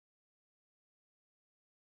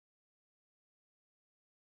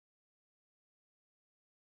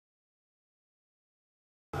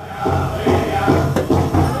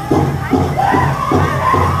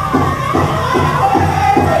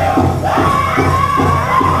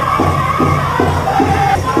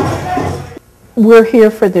we're here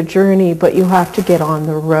for the journey, but you have to get on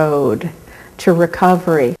the road to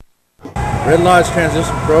recovery. Red Lodge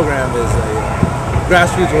Transition Program is a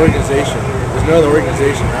grassroots organization. There's no other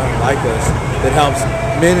organization around like us that helps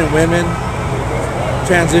men and women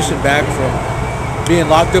transition back from being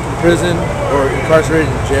locked up in prison or incarcerated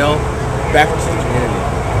in jail back into the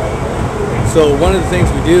community. So one of the things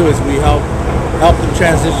we do is we help them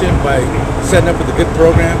transition by setting up with a good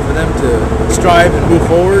program for them to strive and move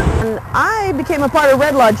forward. I became a part of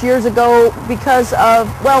Red Lodge years ago because of,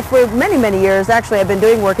 well, for many, many years, actually I've been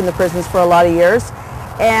doing work in the prisons for a lot of years.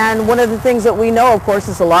 And one of the things that we know, of course,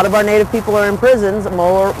 is a lot of our Native people are in prisons,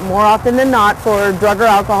 more often than not, for drug or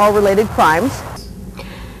alcohol-related crimes.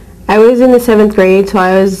 I was in the 7th grade, so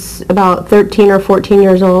I was about 13 or 14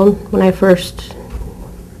 years old when I first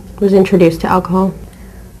was introduced to alcohol.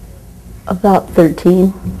 About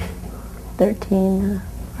 13.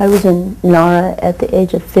 I was in NARA at the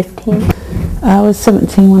age of 15. I was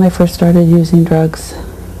 17 when I first started using drugs.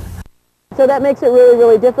 So that makes it really,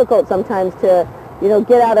 really difficult sometimes to,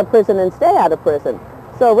 get out of prison and stay out of prison.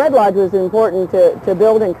 So Red Lodge was important to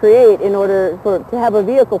build and create in order to have a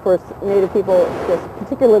vehicle for Native people,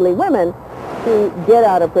 particularly women, to get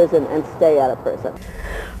out of prison and stay out of prison.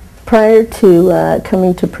 Prior to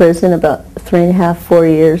coming to prison, about 3.5, 4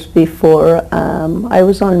 years before, I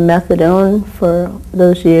was on methadone for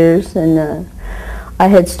those years, and I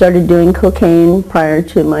had started doing cocaine prior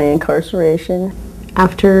to my incarceration.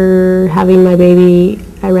 After having my baby,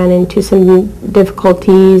 I ran into some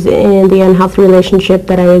difficulties in the unhealthy relationship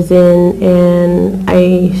that I was in, and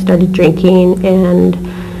I started drinking, and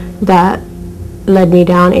that led me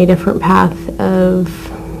down a different path of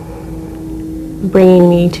bringing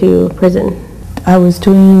me to prison. I was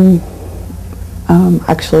doing,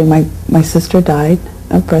 actually my sister died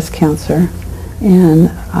of breast cancer, and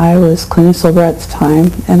I was clean and sober at the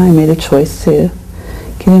time, and I made a choice to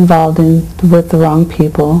get involved with the wrong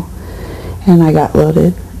people, and I got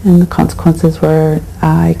loaded, and the consequences were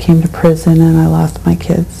I came to prison and I lost my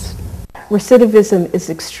kids. Recidivism is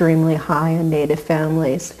extremely high in Native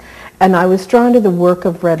families, and I was drawn to the work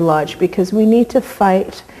of Red Lodge because we need to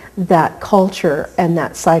fight that culture and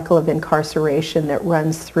that cycle of incarceration that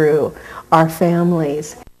runs through our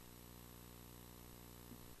families.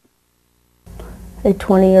 A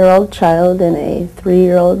 20-year-old child and a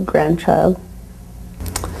 3-year-old grandchild.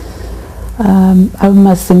 I'm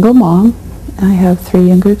a single mom. I have 3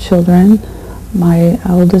 younger children. My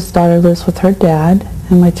oldest daughter lives with her dad,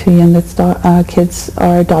 and my 2 youngest kids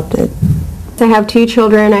are adopted. I have 2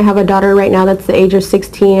 children. I have a daughter right now that's the age of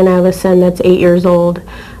 16, and I have a son that's 8 years old.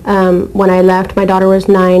 When I left, my daughter was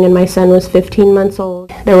 9 and my son was 15 months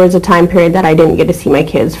old. There was a time period that I didn't get to see my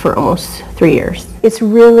kids for almost 3 years. It's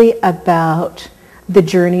really about the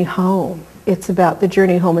journey home. It's about the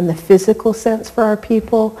journey home in the physical sense for our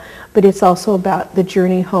people, but it's also about the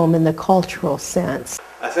journey home in the cultural sense.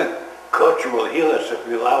 I think culture will heal us if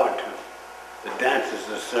we allow it to. The dances,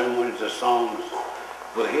 the ceremonies, the songs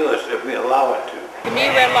will heal us if we allow it to. To me,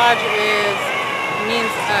 Red Lodge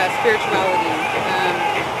means spirituality.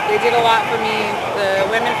 They did a lot for me. The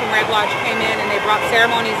women from Red Lodge came in and they brought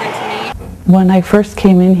ceremonies into me. When I first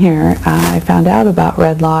came in here, I found out about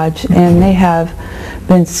Red Lodge, and they have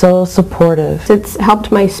been so supportive. It's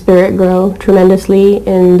helped my spirit grow tremendously,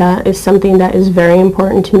 and that is something that is very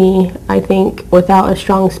important to me. I think without a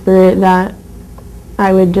strong spirit that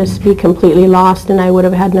I would just be completely lost and I would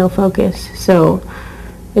have had no focus. So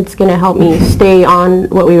it's going to help me stay on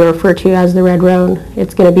what we refer to as the Red Road.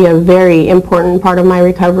 It's going to be a very important part of my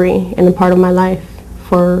recovery and a part of my life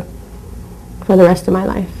for the rest of my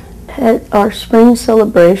life. At our spring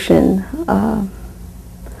celebration,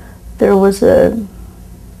 there was a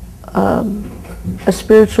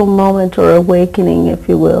spiritual moment or awakening, if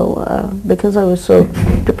you will, because I was so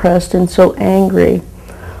depressed and so angry.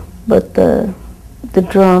 But the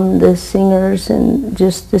drum, the singers, and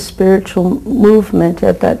just the spiritual movement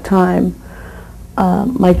at that time,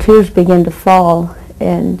 my tears began to fall,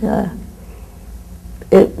 and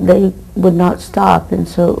they would not stop, and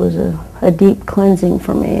so it was a deep cleansing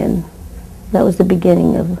for me, and that was the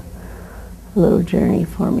beginning of a little journey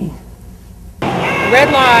for me.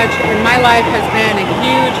 Red Lodge in my life has been a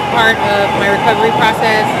huge part of my recovery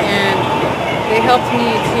process, and they helped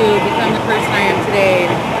me to become the person I am today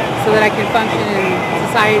so that I can function in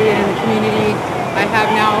society and in the community. I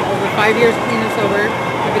have now over 5 years clean and sober.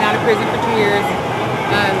 I've been out of prison for 2 years,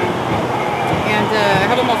 and I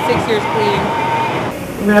have almost 6 years clean.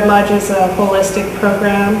 Red Lodge is a holistic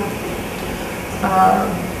program.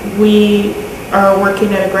 We are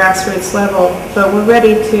working at a grassroots level, but we're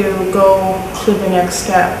ready to go to the next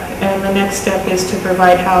step. And the next step is to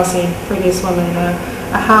provide housing for these women,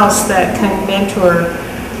 a house that can mentor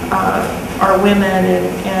our women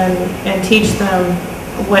and teach them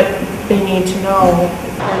what they need to know.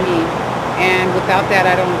 For me, and without that,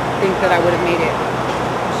 I don't think that I would have made it.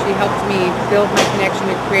 She helped me build my connection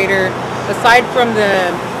with Creator. Aside from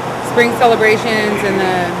the spring celebrations and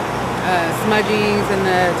the smudgings and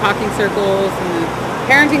the talking circles and the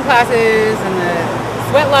parenting classes and the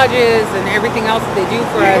sweat lodges and everything else that they do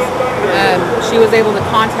for us, she was able to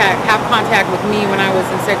have contact with me when I was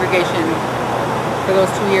in segregation for those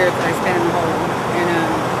 2 years that I spent in the hole, and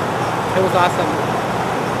it was awesome.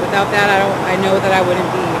 Without that, I know that I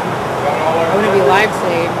wouldn't be alive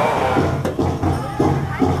today.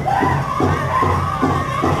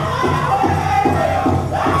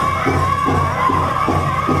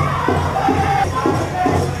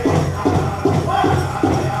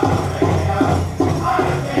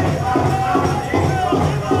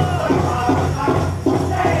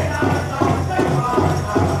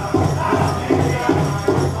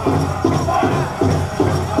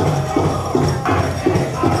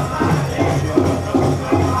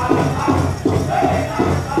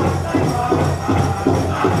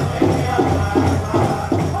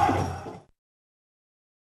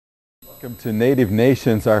 Welcome to Native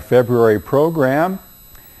Nations, our February program.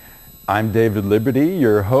 I'm David Liberty,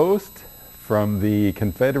 your host from the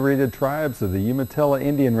Confederated Tribes of the Umatilla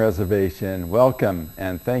Indian Reservation. Welcome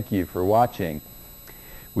and thank you for watching.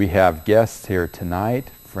 We have guests here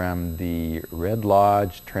tonight from the Red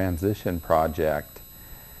Lodge Transition Project.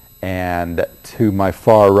 And to my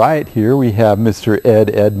far right here we have Mr. Ed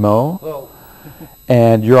Edmo. Hello.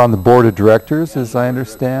 And you're on the board of directors, as I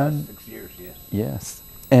understand. 6 years, yes. Yes.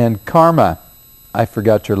 And Karma, I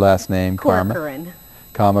forgot your last name, Karma. Corcoran.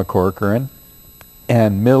 Karma Corcoran.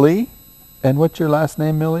 And Millie, and what's your last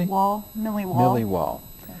name, Millie? Wall, Millie Wall. Millie Wall.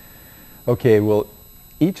 Okay, well,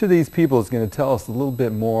 each of these people is going to tell us a little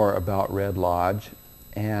bit more about Red Lodge.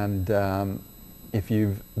 And if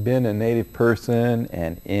you've been a Native person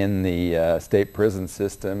and in the state prison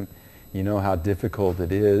system, you know how difficult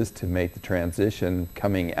it is to make the transition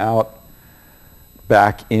coming out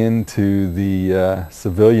back into the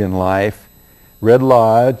civilian life. Red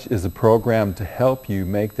Lodge is a program to help you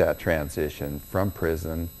make that transition from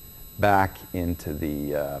prison back into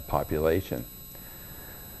the population.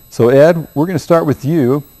 So Ed, we're going to start with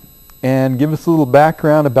you and give us a little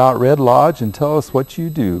background about Red Lodge and tell us what you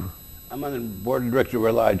do. I'm on the board of directors of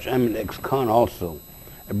Red Lodge. I'm an ex-con also.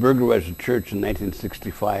 I burglarized a church in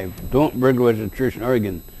 1965. Don't burglarize a church in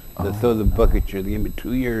Oregon. They throw the bucket here. They gave me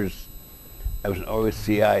 2 years. I was an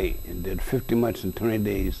OSCI and did 50 months and 20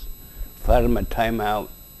 days. Flatted my time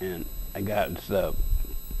out, and I got this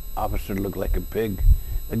officer to look like a pig.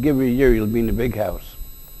 I'll give you a year, you'll be in the big house.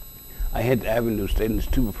 I had the Avenue, stayed in the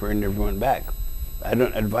stupa for a year and never went back. I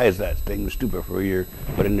don't advise that, staying in the stupa for a year,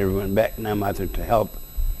 but I never went back. Now I'm out there to help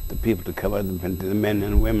the people to come out of the men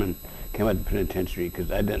and women come out of the penitentiary,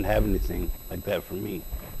 because I didn't have anything like that for me.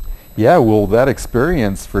 Yeah, well, that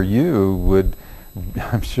experience for you would,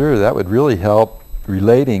 I'm sure that would really help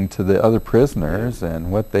relating to the other prisoners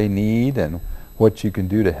and what they need and what you can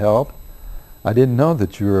do to help. I didn't know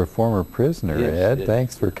that you were a former prisoner, Yes, Ed. yes.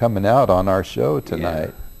 Thanks for coming out on our show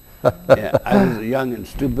tonight. Yeah, I was young and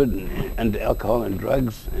stupid and into alcohol and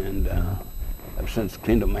drugs, and I've since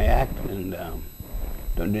cleaned up my act and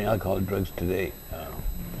don't do any alcohol and drugs today.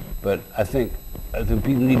 But I think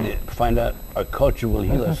people need to find out our culture will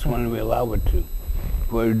heal us when we allow it to.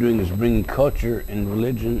 What we're doing is bringing culture and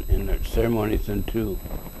religion and our ceremonies into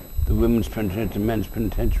the women's penitentiary, the men's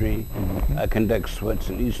penitentiary. I conduct sweats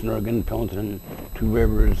in Eastern Oregon, Pelton, Two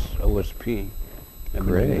Rivers, OSP. I've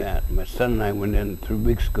been doing that. My son and I went in 3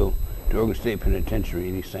 weeks ago to Oregon State Penitentiary,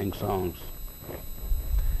 and he sang songs.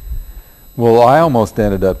 Well, I almost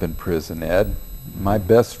ended up in prison, Ed. My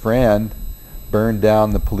best friend burned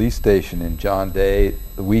down the police station in John Day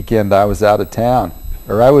the weekend I was out of town.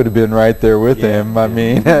 Or I would have been right there with him. I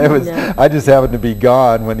mean, I just happened to be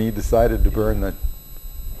gone when he decided to burn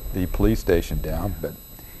the police station down. But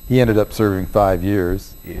he ended up serving 5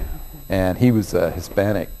 years. Yeah. And he was a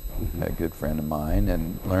Hispanic, a good friend of mine,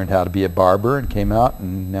 and learned how to be a barber and came out,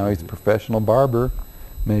 and now he's a professional barber,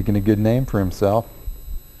 making a good name for himself.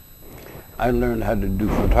 I learned how to do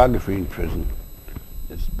photography in prison.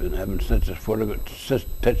 I've been touched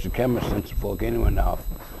the camera since the volcano went off.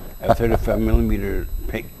 I have 35 millimeter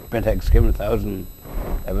Pentax 7000.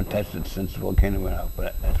 I haven't touched it since the volcano went off,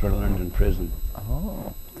 but that's what I learned in prison.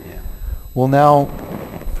 Oh. Yeah. Well, now,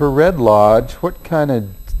 for Red Lodge, what kind of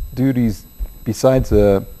duties, besides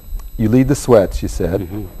you lead the sweats, you said.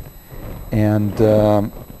 And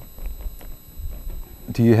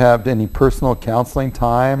do you have any personal counseling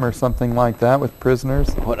time or something like that with prisoners?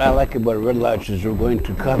 What I like about Red Lodge is we're going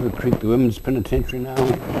to Coffee Creek, the women's penitentiary now.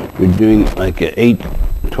 We're doing like an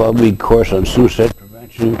 12-week course on suicide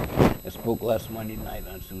prevention. I spoke last Monday night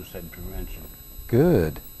on suicide prevention.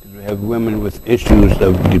 Good. We have women with issues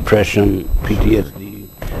of depression, PTSD,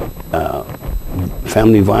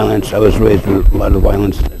 family violence. I was raised with a lot of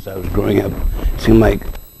violence as I was growing up. It seemed like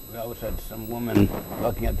we always had some woman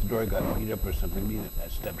walking out the door got beat up or something, be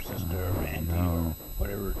that stepsister or auntie or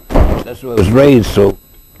whatever. That's the way I was raised, so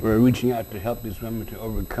we're reaching out to help these women to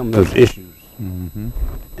overcome those issues. And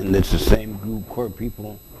it's the same group, core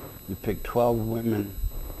people. We picked 12 women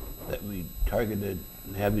that we targeted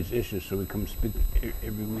and have these issues, so we come speak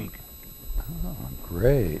every week. Oh,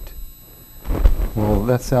 great. Well,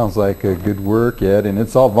 that sounds like a good work, Ed, and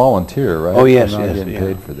it's all volunteer, right? Oh, yes, You're not yes, getting yeah,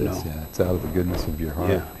 paid for this. no. Yeah, it's out of the goodness of your heart.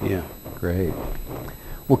 Yeah, yeah. Great.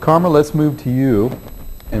 Well, Karma, let's move to you,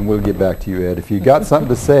 and we'll get back to you, Ed. If you got something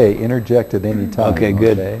to say, interject at any time. Okay,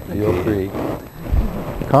 good. Feel free.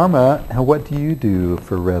 Karma, what do you do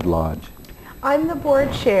for Red Lodge? I'm the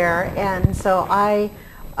board chair, and so I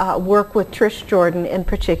work with Trish Jordan in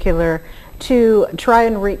particular to try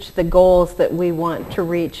and reach the goals that we want to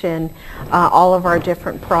reach in all of our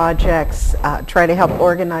different projects, try to help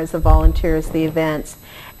organize the volunteers, the events.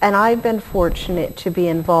 And I've been fortunate to be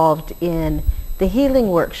involved in the healing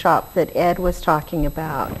workshop that Ed was talking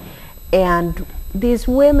about. And these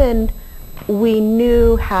women we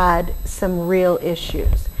knew had some real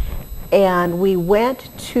issues. And we went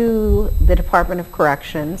to the Department of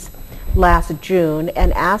Corrections last June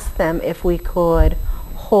and asked them if we could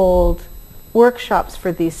hold workshops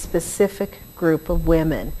for these specific group of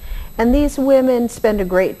women. And these women spend a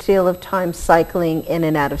great deal of time cycling in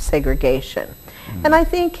and out of segregation. And I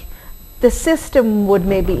think the system would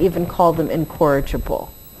maybe even call them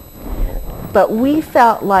incorrigible. But we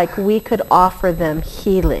felt like we could offer them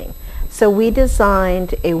healing. So we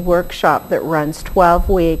designed a workshop that runs 12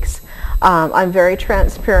 weeks. I'm very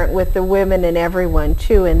transparent with the women and everyone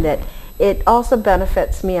too, in that it also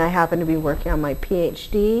benefits me. I happen to be working on my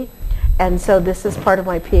PhD, and so this is part of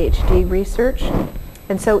my PhD research.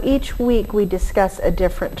 And so each week we discuss a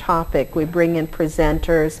different topic. We bring in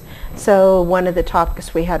presenters. So one of the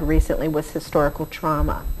topics we had recently was historical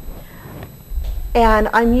trauma. And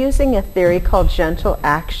I'm using a theory called gentle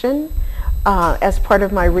action as part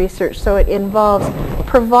of my research. So it involves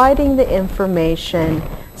providing the information,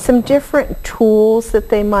 some different tools that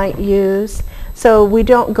they might use. So we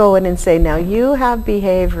don't go in and say, now you have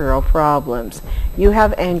behavioral problems, you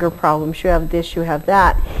have anger problems, you have this, you have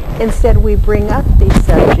that. Instead, we bring up these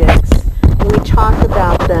subjects, we talk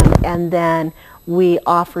about them, and then we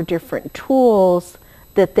offer different tools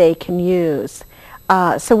that they can use.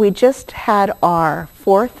 So we just had our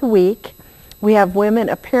 4th week. We have women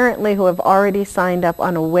apparently who have already signed up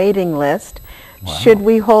on a waiting list. Wow. Should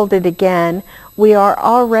we hold it again, we are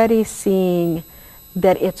already seeing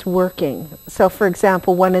that it's working. So for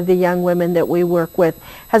example, one of the young women that we work with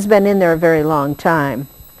has been in there a very long time.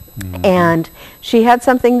 And she had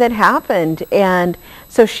something that happened, and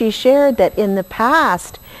so she shared that in the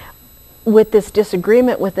past with this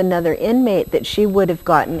disagreement with another inmate that she would have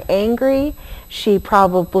gotten angry, she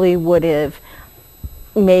probably would have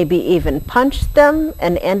maybe even punched them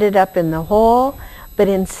and ended up in the hole, but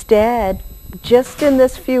instead just in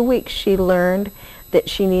this few weeks she learned that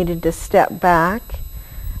she needed to step back.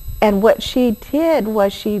 And what she did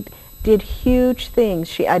was she did huge things.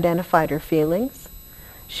 She identified her feelings.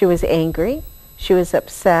 She was angry. She was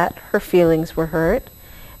upset. Her feelings were hurt.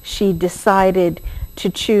 She decided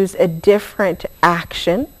to choose a different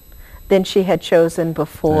action than she had chosen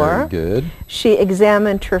before. Very good. She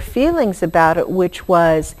examined her feelings about it, which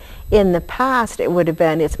was, in the past, it would have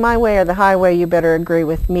been, it's my way or the highway, you better agree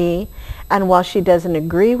with me. And while she doesn't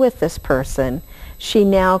agree with this person, she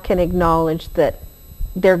now can acknowledge that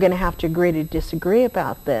they're going to have to agree to disagree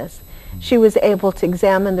about this. She was able to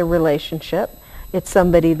examine the relationship. It's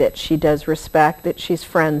somebody that she does respect, that she's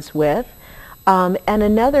friends with. And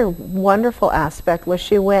another wonderful aspect was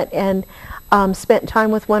she went and spent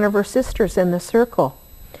time with one of her sisters in the circle.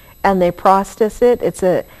 And they processed it. It's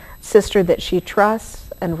a sister that she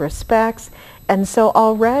trusts and respects. And so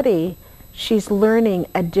already she's learning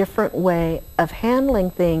a different way of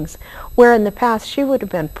handling things, where in the past she would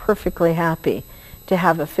have been perfectly happy to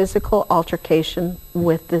have a physical altercation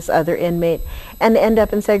with this other inmate and end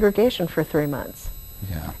up in segregation for 3 months.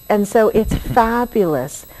 Yeah. And so it's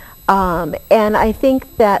fabulous. And I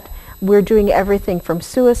think that we're doing everything from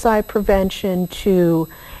suicide prevention to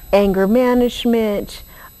anger management,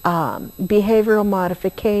 behavioral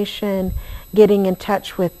modification, getting in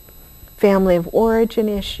touch with family of origin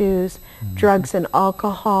issues, drugs and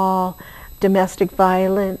alcohol, domestic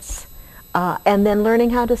violence, and then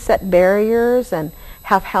learning how to set barriers and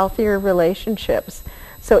have healthier relationships.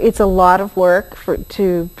 So it's a lot of work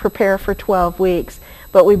to prepare for 12 weeks,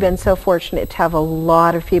 but we've been so fortunate to have a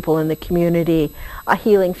lot of people in the community.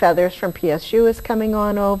 Healing Feathers from PSU is coming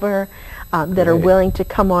on over that are willing to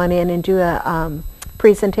come on in and do a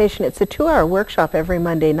presentation. It's a 2-hour workshop every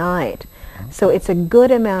Monday night. So it's a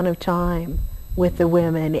good amount of time with the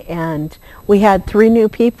women, and we had 3 new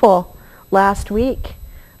people last week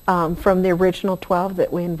from the original 12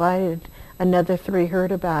 that we invited. Another 3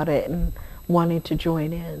 heard about it and wanted to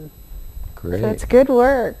join in. Great. So it's good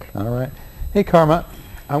work. All right. Hey, Karma,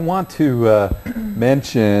 I want to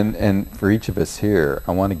mention, and for each of us here,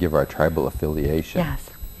 I want to give our tribal affiliation. Yes.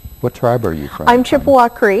 What tribe are you from? I'm Chippewa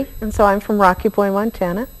Cree, and so I'm from Rocky Point,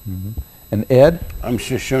 Montana. And Ed? I'm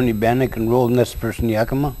Shoshone Bannock, enrolled Nez Person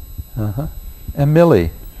Yakima. And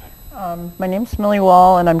Millie? My name's Millie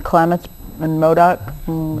Wall, and I'm Klamath and Modoc,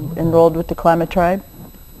 enrolled with the Klamath tribe.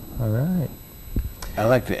 All right. I'd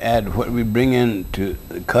like to add what we bring in to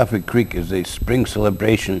Coffee Creek is a spring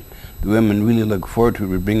celebration. The women really look forward to it.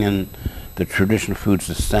 We bring in the traditional foods,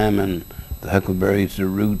 the salmon, the huckleberries, the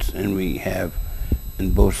roots, and we have,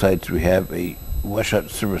 in both sides, we have a washout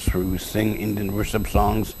service where we sing Indian worship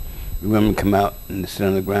songs. The women come out and they sit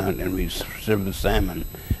on the ground and we serve the salmon.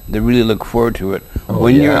 They really look forward to it.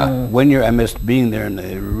 One year I missed being there, and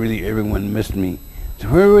everyone missed me. So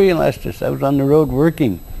where were you last year? I was on the road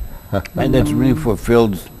working. And that's really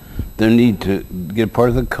fulfilled their need to get part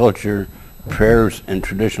of the culture, prayers, and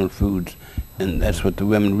traditional foods. And that's what the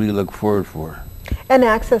women really look forward for. And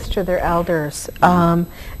access to their elders.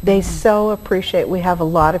 They so appreciate. We have a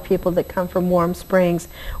lot of people that come from Warm Springs.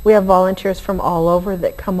 We have volunteers from all over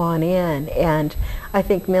that come on in. And I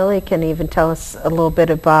think Millie can even tell us a little bit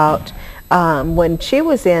about when she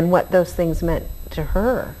was in, what those things meant to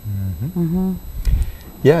her.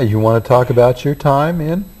 Yeah, you want to talk about your time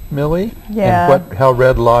in, Millie? Yeah. And how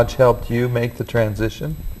Red Lodge helped you make the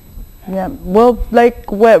transition? Yeah, well,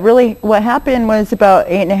 like what happened was about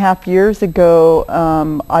 8.5 years ago,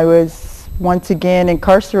 I was once again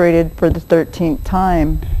incarcerated for the 13th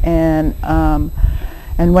time, and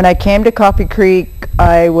when I came to Coffee Creek,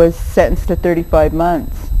 I was sentenced to 35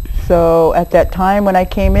 months. So at that time when I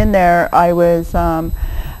came in there, I was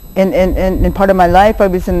in part of my life, I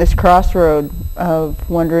was in this crossroad of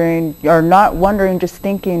wondering, or not wondering, just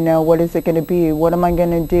thinking, now what is it going to be? What am I going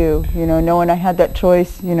to do? You know, knowing I had that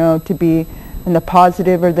choice, you know, to be in the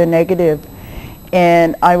positive or the negative.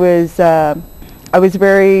 And I was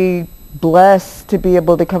very blessed to be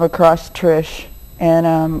able to come across Trish, and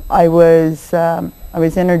I was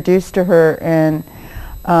introduced to her, and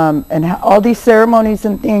all these ceremonies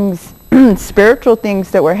and things, spiritual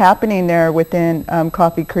things that were happening there within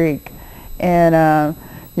Coffee Creek, and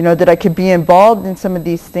you know, that I could be involved in some of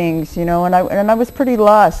these things, you know, and I was pretty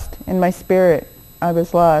lost in my spirit. I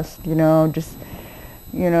was lost, you know, just,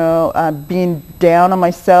 you know, being down on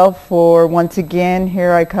myself for, once again,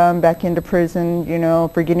 here I come back into prison, you know,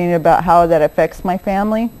 forgetting about how that affects my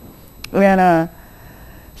family. And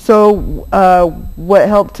so what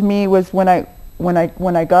helped me was when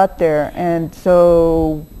I got there, and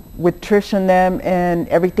so with Trish and them and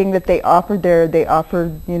everything that they offered there, they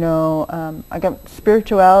offered, you know, I got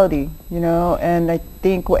spirituality, you know, and I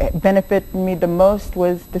think what benefited me the most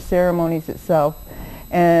was the ceremonies itself,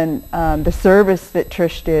 and the service that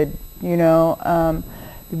Trish did, you know.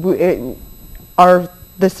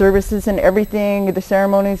 The services and everything, the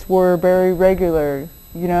ceremonies were very regular,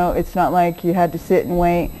 you know. It's not like you had to sit and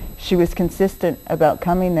wait. She was consistent about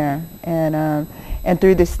coming there, and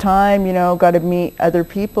through this time, you know, got to meet other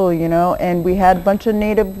people, you know, and we had a bunch of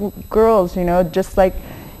Native girls, you know, just like,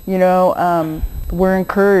 you know, were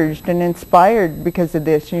encouraged and inspired because of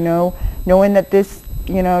this, you know, knowing that this,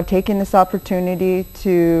 you know, taking this opportunity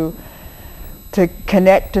to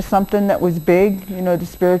connect to something that was big, you know, the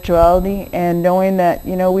spirituality, and knowing that,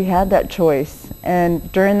 you know, we had that choice.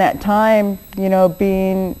 And during that time, you know,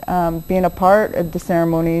 being a part of the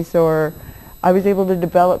ceremonies, or I was able to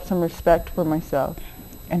develop some respect for myself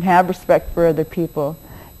and have respect for other people.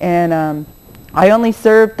 And I only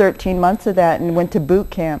served 13 months of that and went to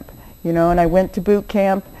boot camp, you know, and I went to boot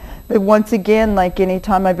camp. But once again, like any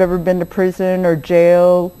time I've ever been to prison or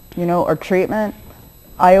jail, you know, or treatment,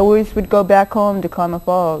 I always would go back home to Klamath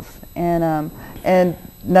Falls. And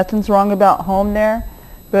nothing's wrong about home there,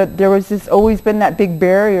 but there was always been that big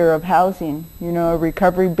barrier of housing, you know,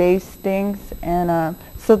 recovery-based things. And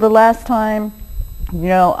so the last time You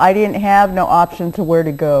know, I didn't have no option to where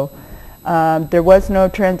to go. There was no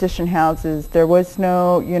transition houses. There was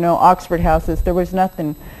no, you know, Oxford houses. There was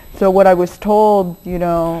nothing. So what I was told, you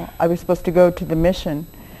know, I was supposed to go to the mission.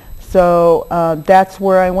 So that's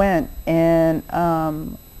where I went, and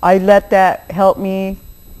I let that help me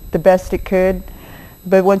the best it could.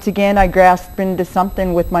 But once again, I grasped into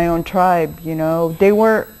something with my own tribe. You know, they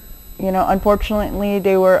were, you know, unfortunately,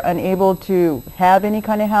 they were unable to have any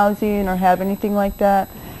kind of housing or have anything like that.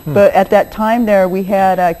 But at that time there, we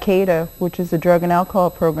had CADA, which is a drug and alcohol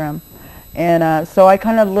program. And so I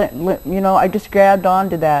kind of, you know, I just grabbed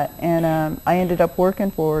onto that, and I ended up working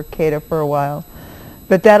for CADA for a while.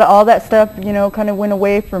 But that all that stuff, you know, kind of went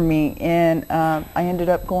away from me, and I ended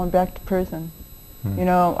up going back to prison. You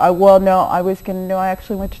know, I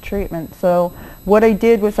actually went to treatment. So what I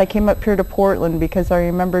did was I came up here to Portland because I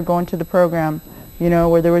remember going to the program, you know,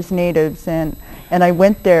 where there was natives, and I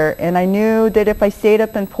went there, and I knew that if I stayed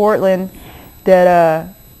up in Portland,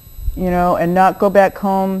 that, you know, and not go back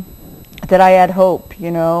home, that I had hope,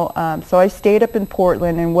 you know. So I stayed up in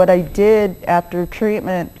Portland, and what I did after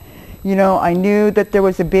treatment, you know, I knew that there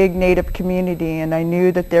was a big Native community, and I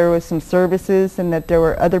knew that there was some services and that there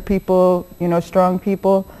were other people, you know, strong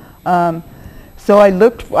people. So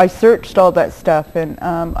I searched all that stuff, and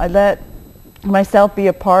I let myself be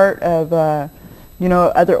a part of, you know,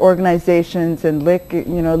 other organizations, and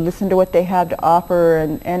you know, listen to what they have to offer.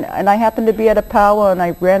 And I happened to be at a powwow, and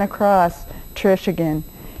I ran across Trish again,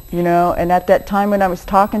 you know, and at that time when I was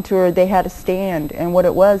talking to her, they had a stand, and what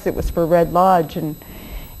it was for Red Lodge, and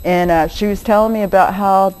she was telling me about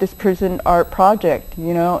how this prison art project,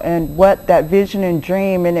 you know, and what that vision and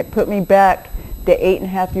dream, and it put me back to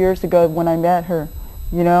 8.5 years ago when I met her,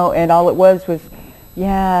 you know, and all it was,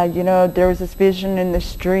 yeah, you know, there was this vision and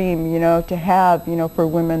this dream, you know, to have, you know, for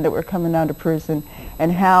women that were coming out of prison,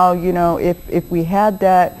 and how, you know, if we had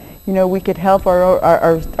that, you know, we could help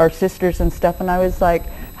our sisters and stuff. And I was like,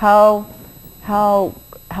 how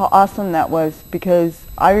awesome that was, because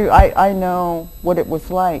I know what it was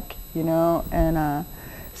like, you know. And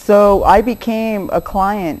so I became a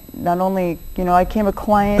client. Not only, you know, I became a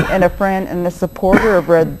client and a friend and a supporter of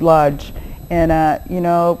Red Lodge, and you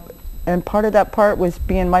know, and part of that part was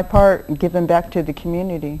being my part, giving back to the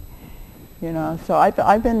community, you know. So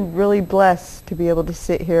I've been really blessed to be able to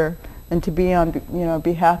sit here and to be on, you know,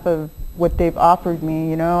 behalf of what they've offered me.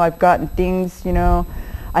 You know, I've gotten things, you know,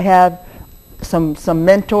 I have some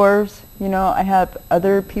mentors, you know, I have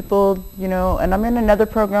other people, you know, and I'm in another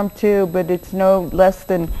program too, but it's no less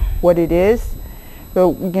than what it is. But,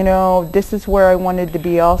 you know, this is where I wanted to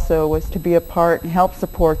be also, was to be a part and help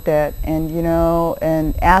support that, and, you know,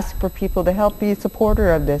 and ask for people to help be a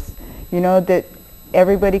supporter of this, you know, that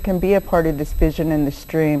everybody can be a part of this vision and this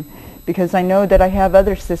dream. Because I know that I have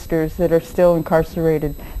other sisters that are still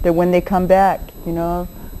incarcerated, that when they come back, you know,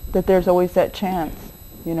 that there's always that chance.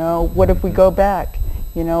 You know, what if we go back?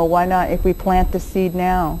 You know, why not, if we plant the seed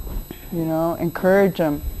now, you know, encourage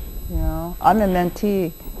them. You know, I'm a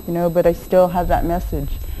mentee, you know, but I still have that message,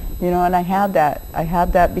 you know, and I have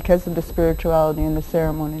that because of the spirituality and the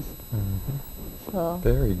ceremonies. So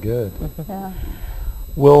very good. Yeah.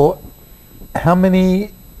 Well, how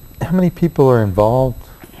many people are involved,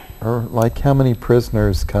 or like how many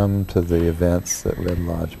prisoners come to the events that Red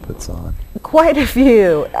Lodge puts on? Quite a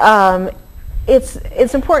few.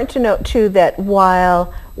 It's important to note too that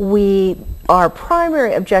while our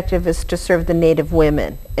primary objective is to serve the Native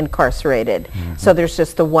women incarcerated, so there's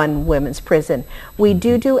just the one women's prison, we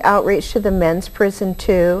do outreach to the men's prison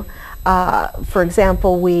too. For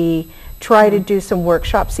example, we try to do some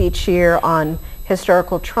workshops each year on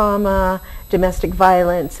historical trauma, domestic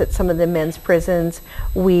violence at some of the men's prisons.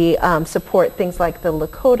 We support things like the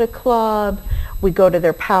Lakota Club. We go to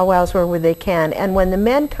their powwows where they can, and when the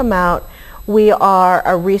men come out, we are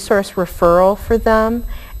a resource referral for them,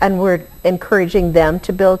 and we're encouraging them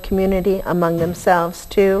to build community among themselves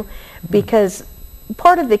too, because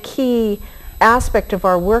part of the key aspect of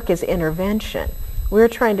our work is intervention. We're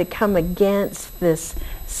trying to come against this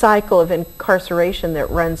cycle of incarceration that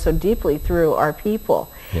runs so deeply through our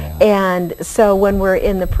people. Yeah. And so when we're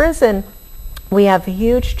in the prison, we have a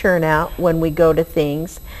huge turnout when we go to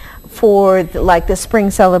things. For like the spring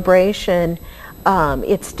celebration,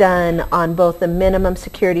 it's done on both the minimum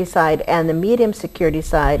security side and the medium security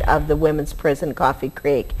side of the women's prison, Coffee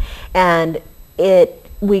Creek. And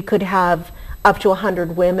we could have up to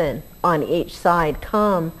 100 women on each side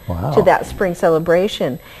come to that spring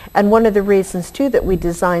celebration. And one of the reasons too that we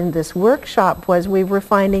designed this workshop was we were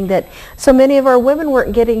finding that so many of our women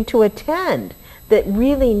weren't getting to attend that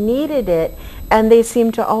really needed it, and they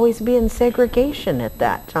seemed to always be in segregation at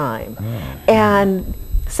that time. And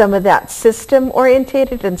some of that's system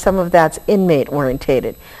orientated and some of that's inmate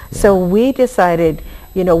orientated. So we decided,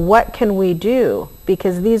 you know, what can we do?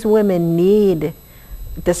 Because these women need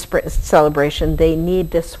the celebration, they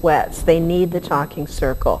need the sweats, they need the talking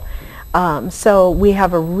circle. So we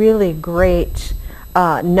have a really great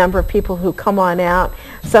number of people who come on out.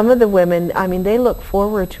 Some of the women, I mean, they look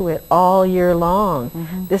forward to it all year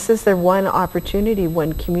long. This is their one opportunity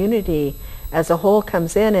when community as a whole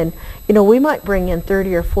comes in, and you know, we might bring in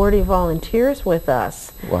 30 or 40 volunteers with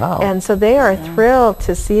us. Wow. And so they are thrilled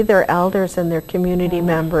to see their elders and their community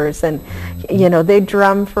members, and you know, they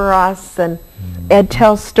drum for us, and Ed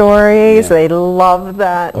tells stories. They love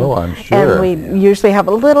that. Oh, I'm sure. And we usually have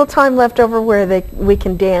a little time left over where we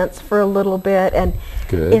can dance for a little bit, and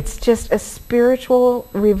Good. it's just a spiritual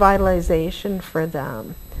revitalization for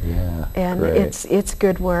them. Yeah, And great. it's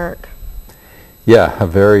good work. Yeah, a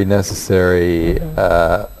very necessary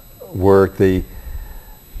work. The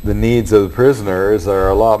needs of the prisoners are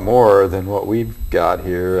a lot more than what we've got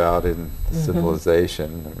here out in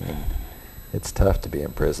civilization. I mean, it's tough to be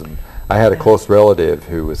in prison. I had a close relative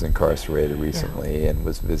who was incarcerated recently and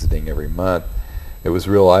was visiting every month. It was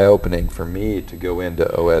real eye-opening for me to go into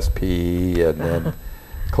OSP and then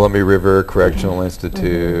Columbia River Correctional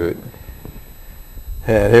Institute.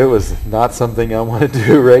 And it was not something I want to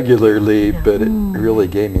do regularly, but it really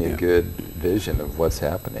gave me a good vision of what's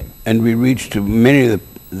happening. And we reached to many of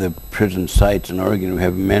the prison sites in Oregon. We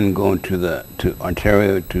have men going to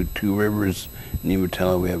Ontario, to Two Rivers,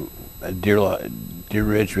 Nematella. We have Deer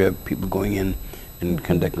Ridge. We have people going in and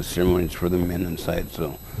conducting ceremonies for the men inside.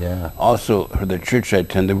 So also for the church I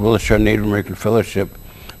attend, the Wilshire Native American Fellowship,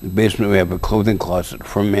 the basement we have a clothing closet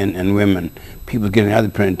for men and women. People getting out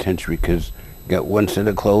of the penitentiary because got one set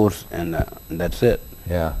of clothes and that's it.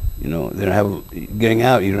 Yeah. You know, they don't have, getting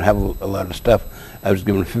out, you don't have a lot of stuff. I was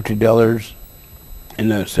given $50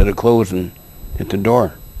 and a set of clothes and hit the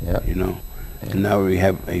door. Yeah. You know, and now we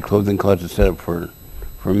have a clothing closet set up for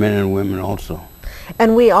men and women also.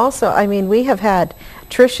 And we also, I mean, we have had,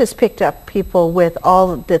 Trish has picked up people with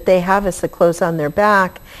all that they have as the clothes on their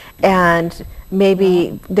back, and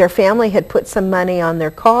maybe their family had put some money on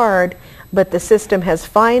their card, but the system has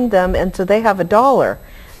fined them, and so they have $1.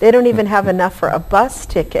 They don't even have enough for a bus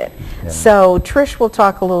ticket. So Trish will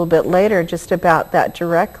talk a little bit later just about that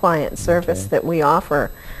direct client service that we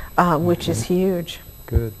offer, which is huge.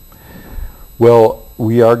 Good. Well,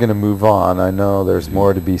 we are going to move on. I know there's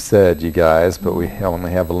more to be said, you guys, but we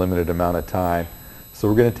only have a limited amount of time. So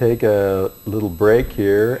we're going to take a little break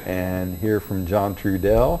here and hear from John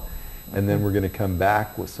Trudell, and then we're going to come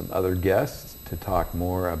back with some other guests to talk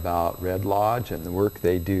more about Red Lodge and the work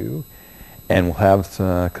they do. And we'll have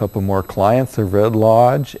a couple more clients of Red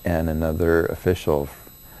Lodge and another official,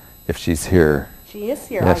 if she's here. She is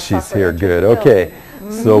here. Yes, she's here. Good. Okay.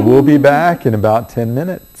 So we'll be back in about 10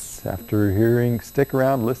 minutes after hearing. Stick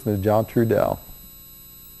around, listen to John Trudell.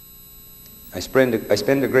 I spend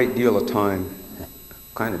a great deal of time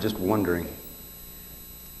kind of just wondering.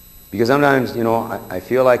 Because sometimes, you know, I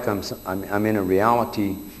feel like I'm in a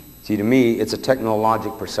reality. See, to me, it's a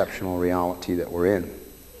technologic perceptual reality that we're in.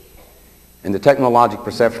 And the technologic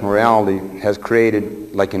perceptual reality has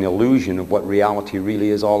created like an illusion of what reality really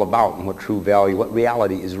is all about and what true value, what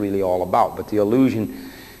reality is really all about. But the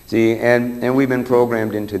illusion, see, and we've been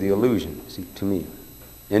programmed into the illusion, see, to me.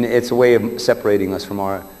 And it's a way of separating us from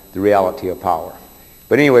the reality of power.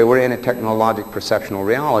 But anyway, we're in a technologic perceptual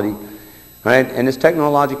reality, right? And in this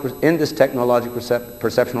technologic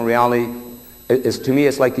perceptual reality, to me,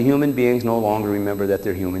 it's like the human beings no longer remember that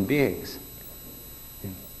they're human beings.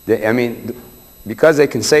 I mean, because they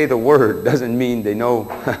can say the word doesn't mean they know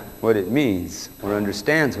what it means or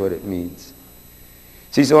understands what it means.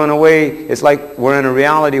 See, so in a way, it's like we're in a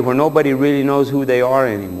reality where nobody really knows who they are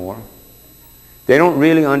anymore. They don't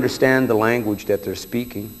really understand the language that they're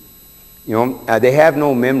speaking. You know, they have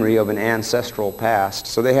no memory of an ancestral past,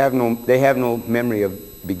 so they have no memory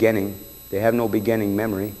of beginning. They have no beginning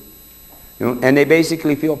memory. You know, and they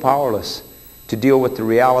basically feel powerless to deal with the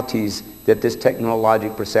realities that this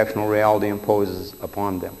technologic perceptual reality imposes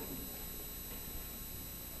upon them.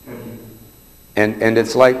 And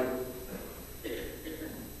it's like,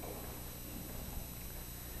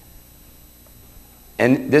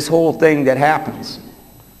 and this whole thing that happens,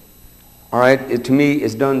 all right, it to me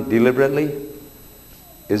is done deliberately,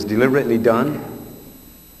 is deliberately done.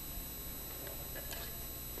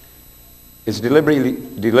 It's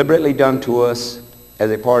deliberately done to us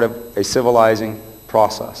as a part of a civilizing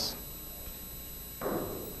process.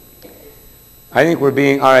 I think we're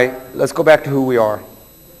being, all right, let's go back to who we are.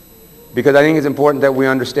 Because I think it's important that we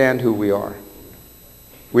understand who we are.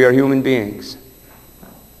 We are human beings.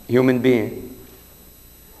 Human being.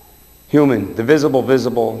 Human, the visible,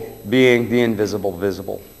 visible, being, the invisible,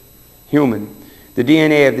 visible. Human. The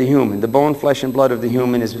DNA of the human, the bone, flesh, and blood of the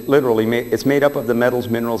human is literally, it's made up of the metals,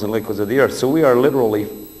 minerals, and liquids of the earth. So we are literally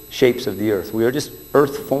shapes of the earth. We are just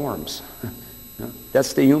earth forms.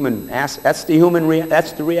 That's the human, that's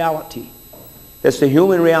the reality. That's the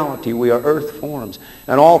human reality. We are earth forms.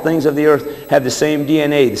 And all things of the earth have the same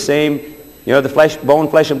DNA, the same, you know, the flesh, bone,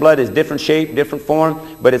 flesh, and blood is different shape, different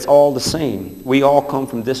form, but it's all the same. We all come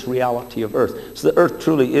from this reality of earth. So the earth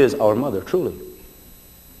truly is our mother, truly.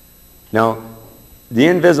 Now, the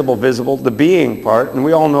invisible, visible, the being part, and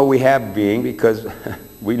we all know we have being because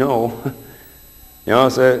we know, you know,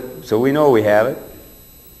 so we know we have it.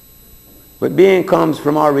 But being comes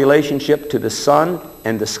from our relationship to the sun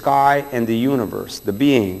and the sky and the universe, the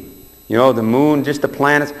being. You know, the moon, just the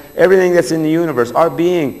planets, everything that's in the universe. Our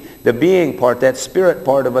being, the being part, that spirit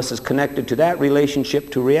part of us is connected to that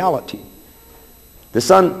relationship to reality. The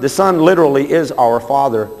sun literally is our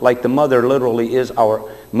father, like the mother literally is our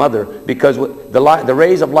mother, because the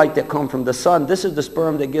rays of light that come from the sun, this is the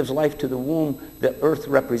sperm that gives life to the womb that earth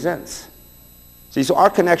represents. See, so our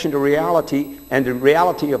connection to reality and the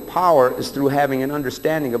reality of power is through having an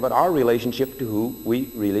understanding about our relationship to who we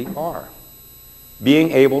really are.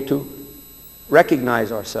 Being able to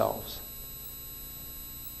recognize ourselves.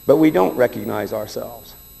 But we don't recognize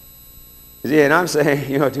ourselves. See, and I'm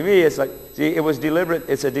saying, you know, to me it's like, see, it was deliberate,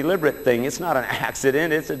 it's a deliberate thing. It's not an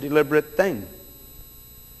accident, it's a deliberate thing.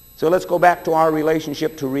 So let's go back to our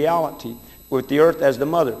relationship to reality with the earth as the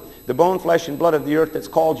mother. The bone, flesh, and blood of the earth that's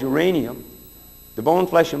called uranium, the bone,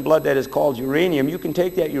 flesh, and blood that is called uranium, you can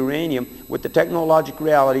take that uranium with the technological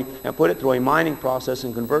reality and put it through a mining process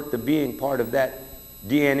and convert the being part of that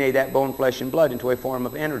DNA, that bone, flesh, and blood into a form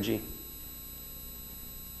of energy.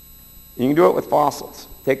 You can do it with fossils.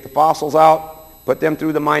 Take the fossils out, put them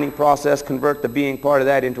through the mining process, convert the being part of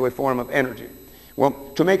that into a form of energy. Well,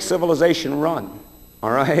 to make civilization run,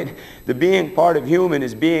 all right, the being part of human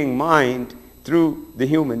is being mined through the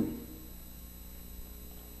human.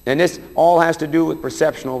 And this all has to do with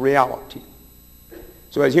perceptual reality.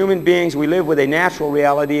 So as human beings, we live with a natural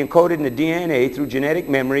reality encoded in the DNA through genetic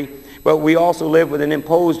memory, but we also live with an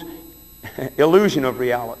imposed illusion of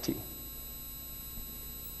reality.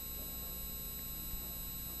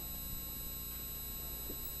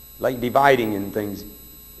 Like dividing in things.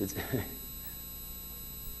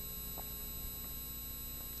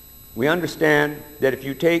 We understand that if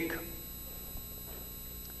you take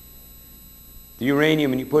the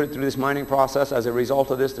uranium and you put it through this mining process, as a result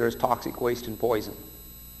of this, there is toxic waste and poison.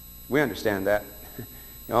 We understand that. You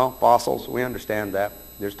know, fossils, we understand that.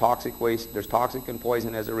 There's toxic waste, there's toxic and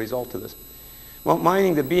poison as a result of this. Well,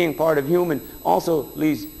 mining the being part of human also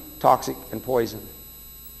leaves toxic and poison.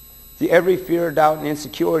 See, every fear, doubt, and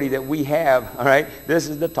insecurity that we have, all right, this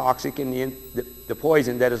is the toxic and the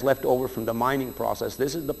poison that is left over from the mining process.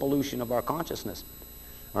 This is the pollution of our consciousness.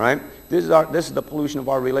 All right? This is the pollution of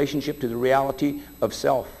our relationship to the reality of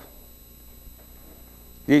self.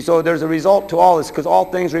 See, so there's a result to all this because all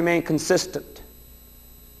things remain consistent.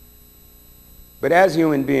 But as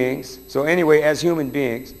human beings, so anyway, as human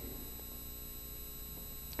beings,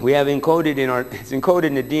 we have encoded it's encoded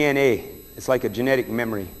in the DNA. It's like a genetic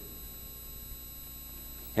memory.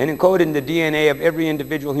 And encoded in the DNA of every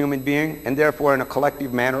individual human being, and therefore in a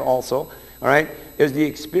collective manner also, all right, is the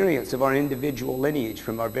experience of our individual lineage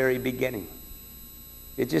from our very beginning.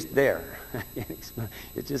 It's just there. It's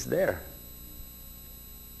just there.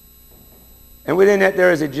 And within that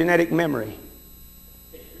there is a genetic memory.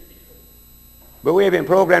 But we have been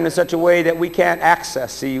programmed in such a way that we can't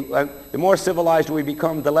access. See, the more civilized we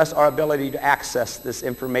become, the less our ability to access this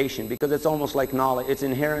information, because it's almost like knowledge. It's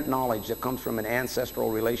inherent knowledge that comes from an ancestral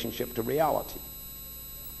relationship to reality.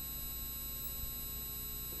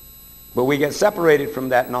 But we get separated from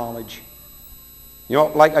that knowledge. You know,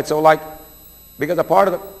 because a part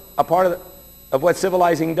of what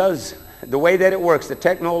civilizing does, the way that it works, the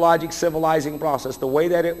technologic civilizing process, the way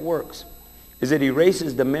that it works, is it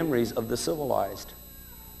erases the memories of the civilized.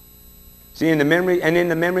 See, in the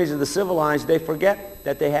memories of the civilized, they forget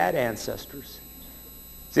that they had ancestors.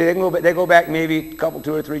 See, they go back maybe a couple,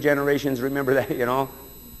 2 or 3 generations, remember that, you know.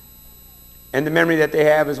 And the memory that they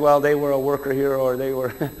have is, well, they were a worker here, or they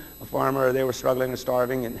were a farmer, or they were struggling and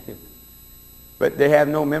starving. But they have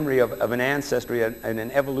no memory of an ancestry in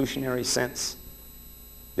an evolutionary sense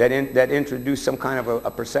that introduced some kind of a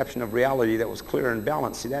perception of reality that was clear and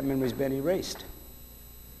balanced. See, that memory's been erased.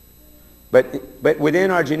 But within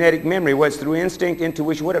our genetic memory, what's through instinct,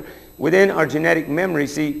 intuition, whatever, within our genetic memory,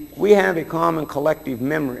 see, we have a common collective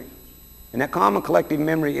memory. And that common collective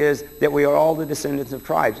memory is that we are all the descendants of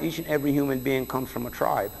tribes. Each and every human being comes from a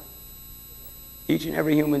tribe. Each and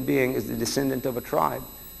every human being is the descendant of a tribe.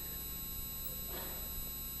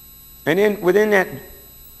 And within that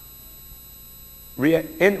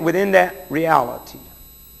reality,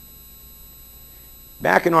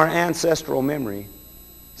 back in our ancestral memory,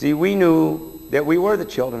 see, we knew that we were the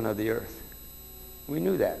children of the earth. We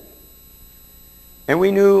knew that. And we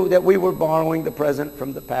knew that we were borrowing the present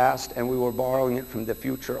from the past, and we were borrowing it from the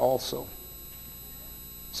future also.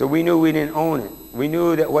 So we knew we didn't own it. We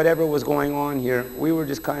knew that whatever was going on here, we were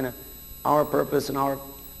just kind of, our purpose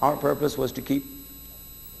was to keep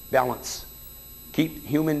balance. Keep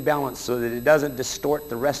human balance so that it doesn't distort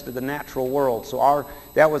the rest of the natural world. So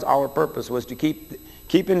that was our purpose, was to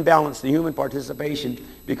keep in balance the human participation,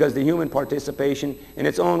 because the human participation in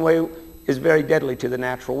its own way is very deadly to the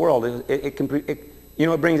natural world. It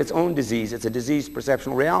brings its own disease. It's a diseased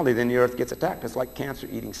perceptual reality. Then the earth gets attacked. It's like cancer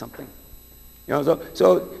eating something.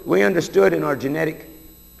 So we understood in our genetic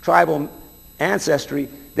tribal ancestry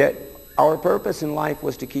that our purpose in life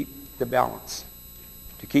was to keep the balance.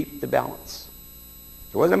 To keep the balance.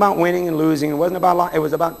 It wasn't about winning and losing. It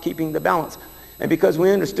was about keeping the balance. And because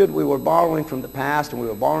we understood we were borrowing from the past and we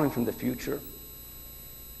were borrowing from the future,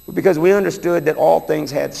 because we understood that all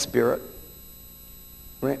things had spirit,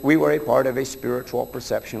 we were a part of a spiritual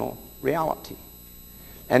perceptual reality.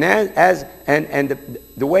 And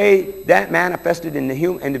the way that manifested in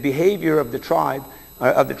the behavior of the tribe,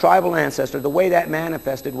 of the tribal ancestor, the way that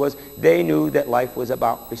manifested was they knew that life was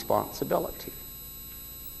about responsibility.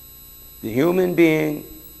 The human being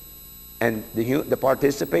and the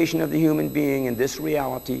participation of the human being in this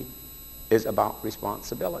reality is about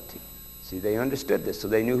responsibility. See, they understood this, so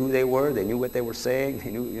they knew who they were, they knew what they were saying,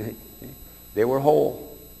 they knew they were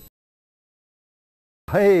whole.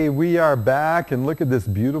 Hey, we are back, and look at this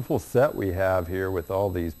beautiful set we have here with all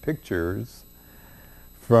these pictures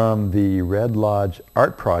from the Red Lodge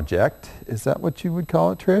Art Project. Is that what you would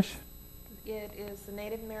call it, Trish? It is the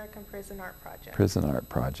Native American Prison Art Project. Prison Art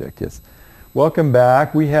Project, yes. Welcome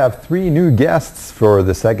back. We have 3 new guests for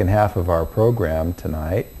the second half of our program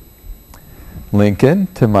tonight. Lincoln,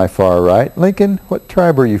 to my far right. Lincoln, what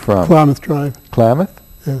tribe are you from? Klamath tribe. Klamath?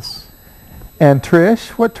 Yes. And Trish,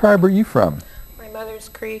 what tribe are you from? My mother's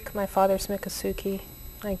Creek, my father's Miccosukee.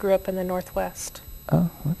 I grew up in the Northwest. Oh,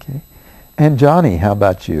 okay. And Johnny, how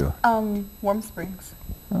about you? Warm Springs.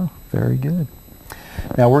 Oh, very good.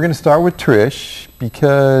 Now we're going to start with Trish,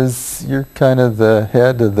 because you're kind of the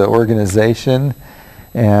head of the organization,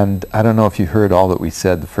 and I don't know if you heard all that we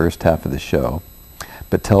said the first half of the show,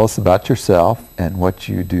 but tell us about yourself and what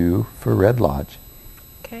you do for Red Lodge.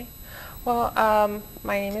 Okay. Well,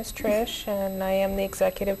 my name is Trish, and I am the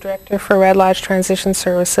Executive Director for Red Lodge Transition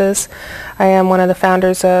Services. I am one of the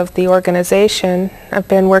founders of the organization. I've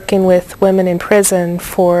been working with women in prison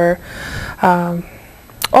for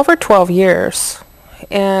over 12 years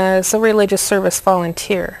as a religious service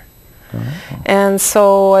volunteer. And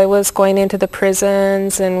so I was going into the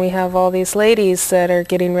prisons, and we have all these ladies that are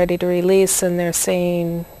getting ready to release, and they're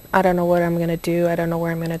saying, I don't know what I'm going to do, I don't know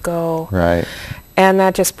where I'm going to go. Right. And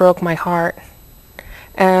that just broke my heart.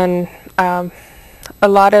 And a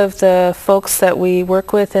lot of the folks that we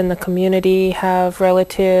work with in the community have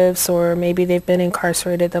relatives, or maybe they've been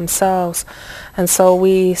incarcerated themselves. And so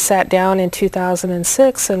we sat down in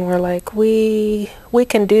 2006 and we're like, we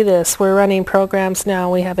can do this. We're running programs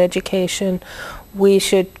now. We have education. We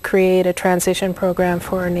should create a transition program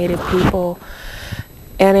for our Native people.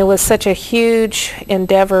 And it was such a huge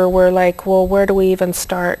endeavor. We're like, well, where do we even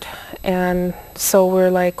start? And so we're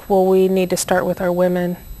like, well, we need to start with our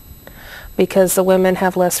women, because the women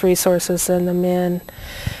have less resources than the men.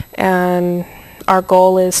 And our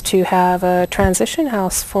goal is to have a transition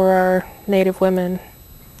house for our Native women.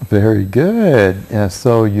 Very good. Yeah,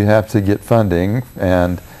 so you have to get funding,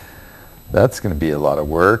 and that's going to be a lot of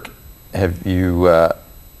work. Have you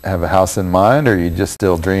have a house in mind, or are you just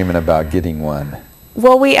still dreaming about getting one?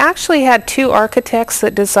 Well, we actually had 2 architects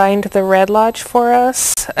that designed the Red Lodge for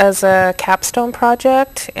us as a capstone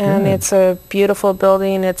project, and it's a beautiful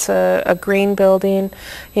building. It's a green building.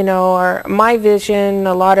 You know, my vision,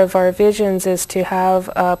 a lot of our visions, is to have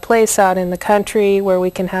a place out in the country where we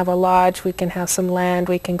can have a lodge, we can have some land,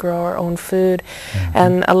 we can grow our own food,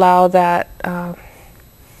 and allow that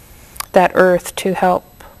that earth to help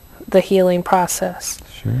the healing process.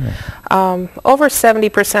 Sure. Over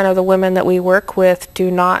 70% of the women that we work with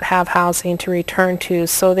do not have housing to return to,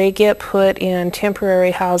 so they get put in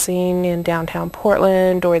temporary housing in downtown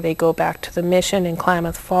Portland, or they go back to the Mission in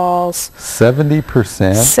Klamath Falls. 70%?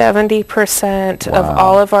 70% of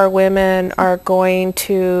all of our women are going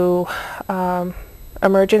to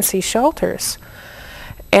emergency shelters.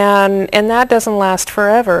 And that doesn't last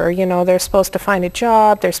forever. You know, they're supposed to find a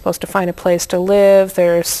job, they're supposed to find a place to live.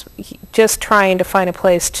 There's just trying to find a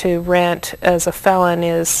place to rent as a felon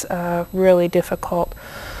is really difficult.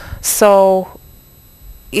 So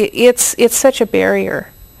it's such a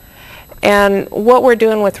barrier. And what we're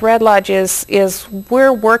doing with Red Lodge is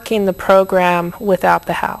we're working the program without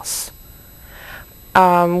the house.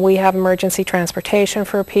 We have emergency transportation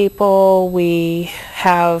for people. We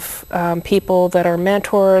have people that are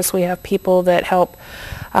mentors. We have people that help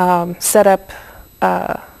set up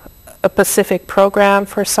a specific program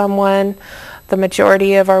for someone. The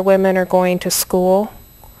majority of our women are going to school.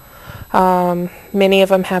 Many of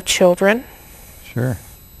them have children. Sure.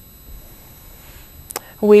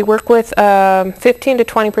 We work with 15 to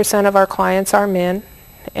 20% of our clients are men,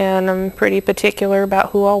 and I'm pretty particular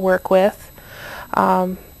about who I'll work with.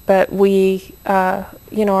 But we,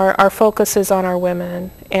 you know, our focus is on our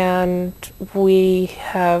women, and we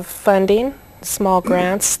have funding, small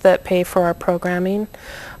grants that pay for our programming.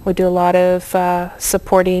 We do a lot of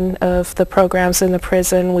supporting of the programs in the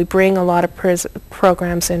prison. We bring a lot of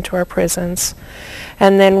programs into our prisons.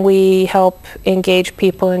 And then we help engage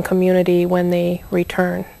people in community when they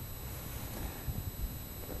return.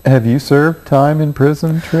 Have you served time in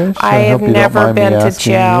prison, Trish? I have never been to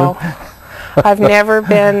jail. I've never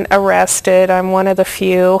been arrested. I'm one of the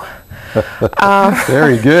few.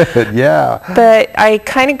 Very good, yeah. But I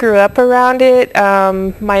kind of grew up around it.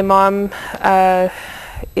 My mom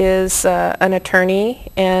is an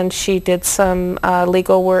attorney, and she did some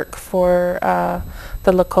legal work for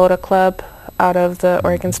the Lakota Club out of the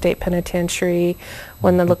Oregon State Penitentiary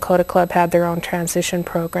when the Lakota Club had their own transition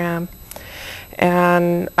program.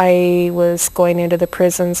 And I was going into the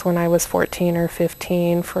prisons when I was 14 or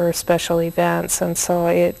 15 for special events, and so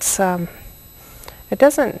it's it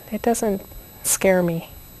doesn't scare me.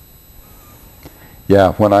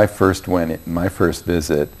 Yeah, when I first went, my first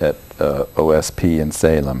visit at OSP in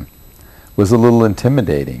Salem was a little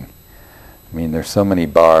intimidating. I mean, there's so many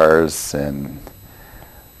bars, and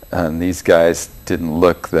these guys didn't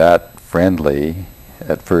look that friendly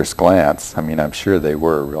at first glance. I mean, I'm sure they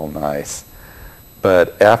were real nice.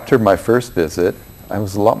 But after my first visit, I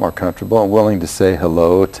was a lot more comfortable and willing to say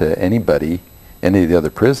hello to anybody, any of the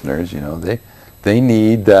other prisoners. You know, they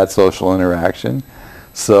need that social interaction.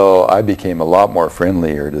 So I became a lot more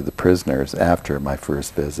friendlier to the prisoners after my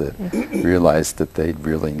first visit. Realized that they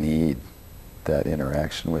really need that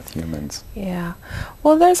interaction with humans. Yeah.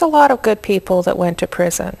 Well, there's a lot of good people that went to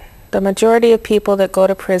prison. The majority of people that go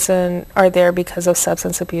to prison are there because of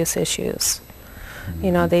substance abuse issues.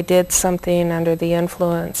 You know, they did something under the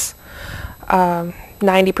influence.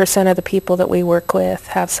 90% of the people that we work with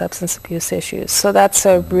have substance abuse issues. So that's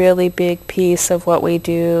a really big piece of what we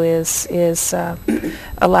do is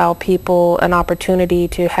allow people an opportunity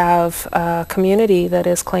to have a community that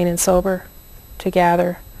is clean and sober to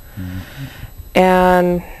gather.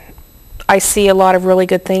 And I see a lot of really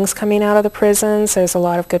good things coming out of the prisons. There's a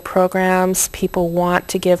lot of good programs. People want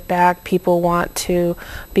to give back. People want to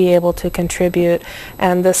be able to contribute.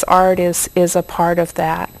 And this art is a part of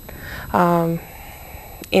that.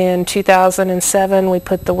 In 2007, we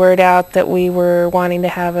put the word out that we were wanting to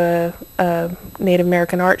have a Native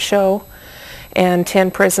American art show, and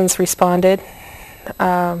 10 prisons responded.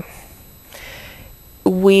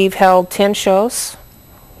 We've held 10 shows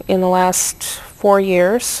in the last 4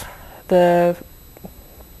 years. The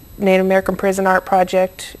Native American Prison Art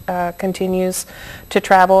Project continues to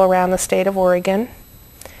travel around the state of Oregon.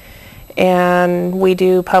 And we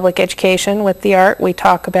do public education with the art. We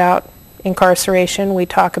talk about incarceration. We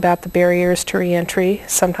talk about the barriers to reentry.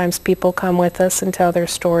 Sometimes people come with us and tell their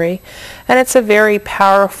story. And it's a very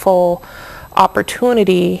powerful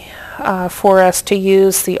opportunity for us to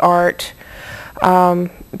use the art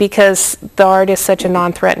because the art is such a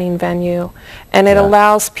non-threatening venue, and it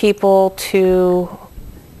allows people to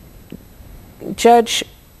judge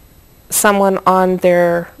someone on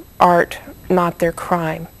their art, not their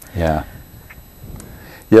crime. Yeah.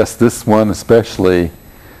 Yes, this one especially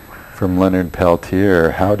from Leonard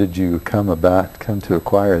Peltier. How did you come to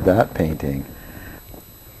acquire that painting?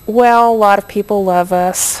 Well, a lot of people love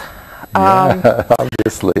us. Yeah,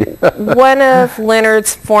 obviously. One of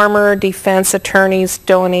Leonard's former defense attorneys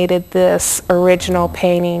donated this original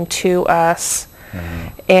painting to us.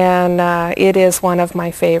 and it is one of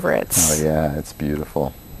my favorites. Oh yeah, it's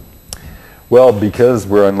beautiful. Well, because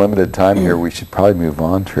we're on limited time here, we should probably move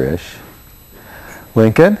on, Trish.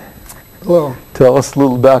 Lincoln? Hello. Tell us a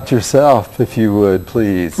little about yourself, if you would,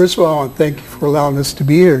 please. First of all, I want to thank you for allowing us to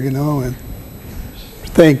be here, you know, and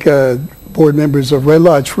thank board members of Red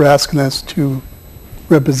Lodge for asking us to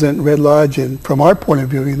represent Red Lodge, and from our point of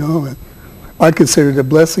view, you know, and I consider it a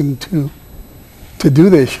blessing to do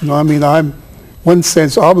this, you know. I mean, I'm, one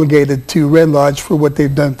sense, obligated to Red Lodge for what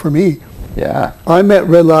they've done for me. Yeah. I met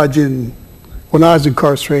Red Lodge when I was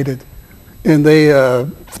incarcerated, and they,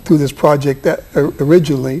 through this project that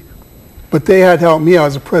originally, but they had helped me. I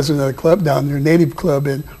was the president of the club down there, Native Club,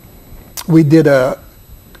 and we did a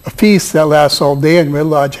feast that lasts all day, and Red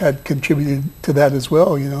Lodge had contributed to that as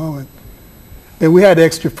well, you know. And we had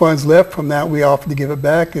extra funds left from that. We offered to give it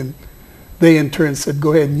back, and they in turn said,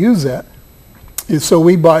 go ahead and use that. And so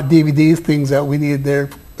we bought DVDs, things that we needed there,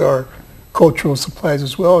 our cultural supplies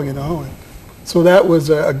as well, you know. And so that was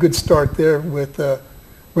a good start there with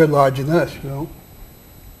Red Lodge and us, you know.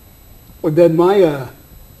 But then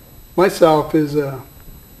myself is,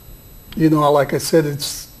 you know, like I said,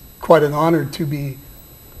 it's quite an honor to be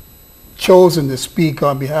chosen to speak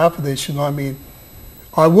on behalf of this, you know. I mean,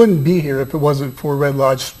 I wouldn't be here if it wasn't for Red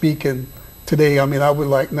Lodge speaking today. I mean, I would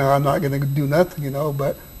like, no, I'm not going to do nothing, you know,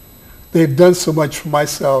 but they've done so much for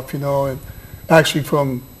myself, you know, and actually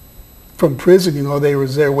from prison, you know, they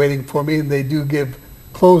was there waiting for me, and they do give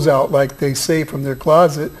clothes out, like they say, from their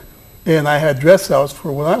closet, and I had dress outs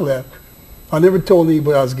for when I left. I never told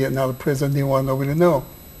anybody I was getting out of prison. I didn't want nobody to know.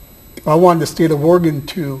 I wanted the state of Oregon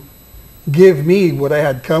to give me what I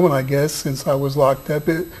had coming, I guess, since I was locked up.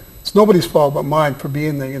 It's nobody's fault but mine for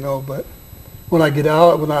being there, you know, but when I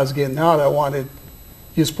was getting out, I wanted,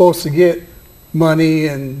 you're supposed to get money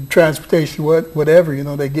and transportation, whatever, you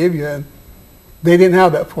know, they give you, and they didn't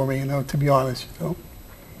have that for me, you know, to be honest, you know.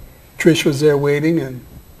 Trish was there waiting and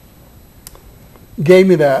gave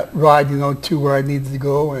me that ride, you know, to where I needed to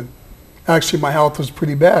go, and actually my health was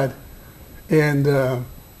pretty bad, and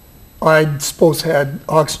I supposed to have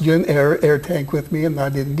oxygen, air tank with me, and I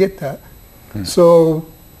didn't get that. So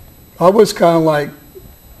I was kind of like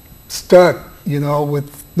stuck, you know,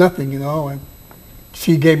 with nothing, you know, and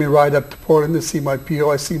she gave me a ride up to Portland to see my PO.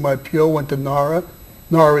 I see my PO, went to NARA.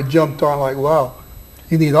 NARA jumped on like, wow,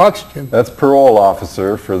 you need oxygen. That's parole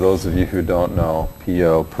officer, for those of you who don't know.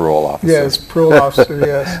 PO, parole officer. Yes, parole officer,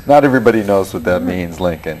 yes. Not everybody knows what that means,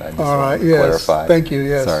 Lincoln. I just want to clarify. Thank you,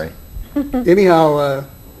 yes. Sorry. Anyhow,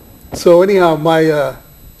 my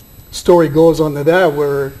story goes on to that,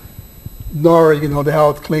 where NARA, you know, the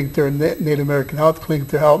health clinic there, Native American Health Clinic,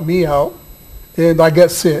 to help me out, and I got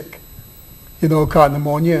sick, you know, caught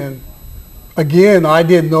pneumonia, and again, I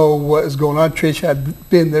didn't know what was going on. Trish had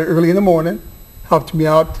been there early in the morning, helped me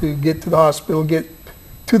out to get to the hospital,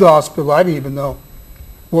 I didn't even know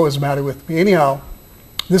what was the matter with me. Anyhow,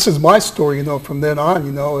 this is my story, you know, from then on,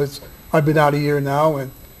 you know, I've been out a year now,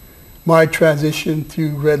 and my transition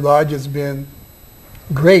through Red Lodge has been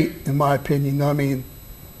great, in my opinion. I mean,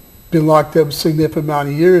 been locked up a significant amount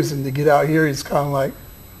of years, and to get out here is kind of like,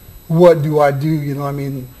 what do I do? You know, I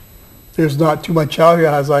mean, there's not too much out here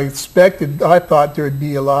as I expected. I thought there'd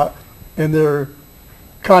be a lot, and there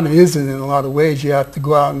kind of isn't in a lot of ways. You have to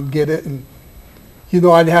go out and get it, and you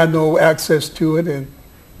know, I had no access to it, and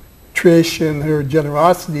Trish and her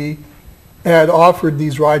generosity had offered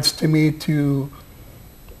these rides to me to,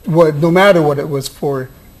 no matter what it was for,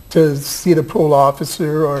 to see the parole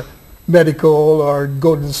officer or medical or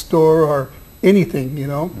go to the store or anything, you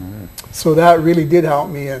know. So that really did help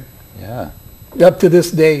me, and up to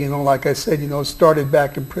this day, you know, like I said, you know, started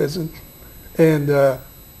back in prison, and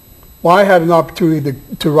well, I had an opportunity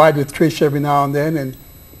to ride with Trish every now and then, and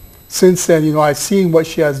since then, you know, I've seen what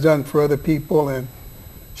she has done for other people, and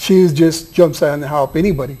she just jumps out and help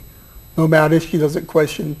anybody, no matter if she doesn't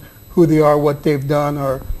question who they are, what they've done,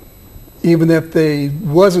 or even if they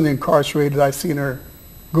wasn't incarcerated, I've seen her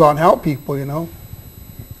go out and help people, you know.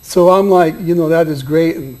 So I'm like, you know, that is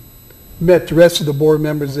great, and met the rest of the board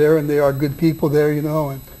members there, and they are good people there, you know,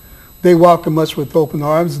 and they welcome us with open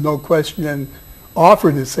arms, no question, and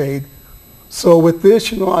offer this aid. So with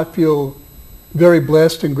this, you know, I feel very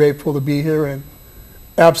blessed and grateful to be here, and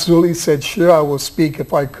absolutely said, sure, I will speak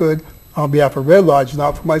if I could on behalf of Red Lodge,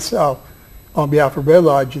 not for myself, on behalf of Red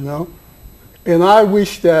Lodge, you know. And I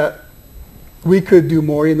wish that we could do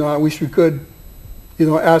more, you know. I wish we could, you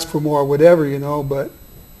know, ask for more or whatever, you know, but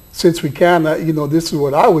since we can, you know, this is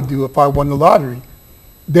what I would do if I won the lottery.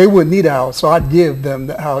 They wouldn't need a house, so I'd give them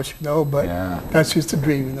the house, you know, but that's just a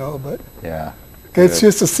dream, you know, but it's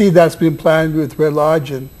just a seed that's been planted with Red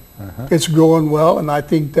Lodge, and It's growing well, and I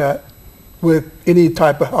think that with any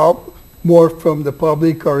type of help, more from the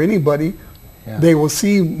public or anybody, they will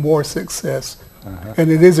see more success. And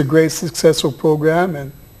it is a great successful program,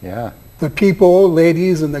 and the people,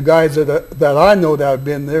 ladies, and the guys that I know that have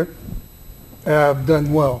been there have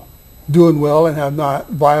done well, doing well, and have not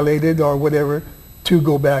violated or whatever to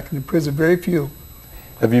go back into prison. Very few.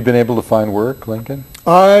 Have you been able to find work, Lincoln?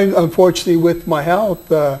 I, unfortunately, with my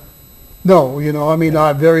health, no, you know, I mean,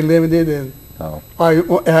 I'm very limited, and I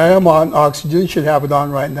am on oxygen, should have it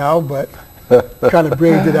on right now, but kind of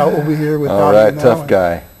braved it out over here without All right, it now. tough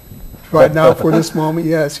guy. Right now, for this moment,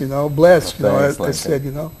 yes, you know, blessed, you know, as I said,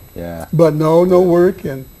 you know. Yeah. But no work,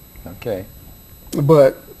 and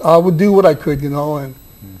but I would do what I could, you know, and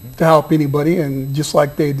to help anybody, and just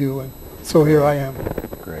like they do, and so here I am.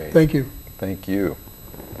 Great. Thank you. Thank you.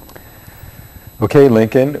 Okay,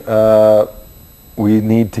 Lincoln, we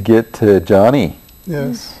need to get to Johnny.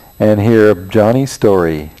 Yes. And hear Johnny's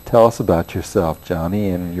story. Tell us about yourself, Johnny,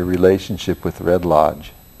 and your relationship with Red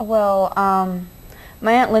Lodge. Well,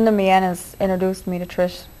 my Aunt Linda Mianis introduced me to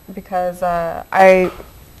Trish because I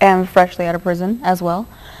am freshly out of prison as well.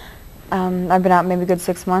 I've been out maybe a good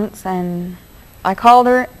 6 months, and I called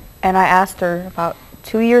her and I asked her about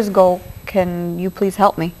 2 years ago, can you please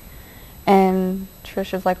help me? And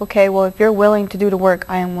Trish is like, okay, well, if you're willing to do the work,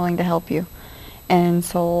 I am willing to help you. And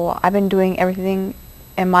so I've been doing everything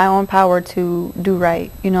in my own power to do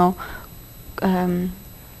right, you know. I'm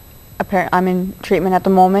in treatment at the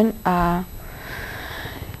moment.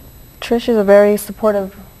 Trish is a very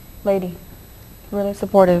supportive lady, really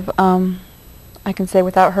supportive. I can say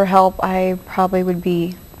without her help, I probably would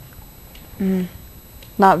be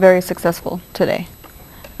not very successful today.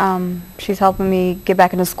 She's helping me get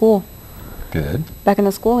back into school. Good. Back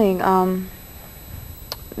into schooling.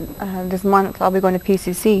 This month I'll be going to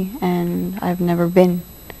PCC, and I've never been.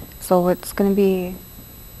 So it's going to be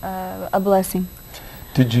a blessing.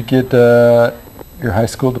 Did you get your high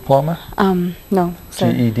school diploma? No,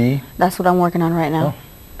 sir. GED? That's what I'm working on right now. Oh,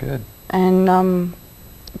 good. And I'm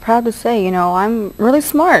proud to say, you know, I'm really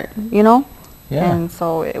smart, you know? Yeah. And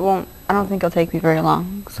so it won't, I don't think it'll take me very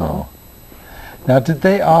long. So. No. Now, did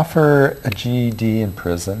they offer a GED in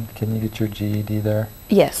prison? Can you get your GED there?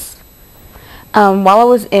 Yes. While I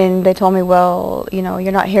was in, they told me, well, you know,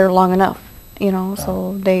 you're not here long enough, you know,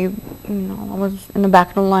 so they, you know, I was in the back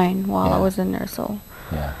of the line while I was in there, so.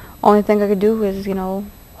 Only thing I could do is, you know,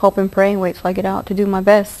 hope and pray and wait till I get out to do my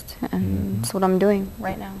best, and that's what I'm doing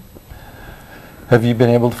right now. Have you been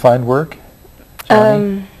able to find work,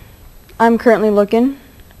 Johnny? I'm currently looking,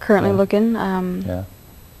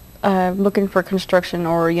 looking for construction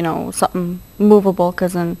or, you know, something movable,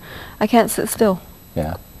 because then I can't sit still.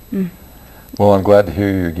 Yeah. Well, I'm glad to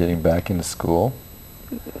hear you're getting back into school.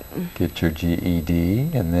 Get your GED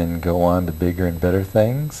and then go on to bigger and better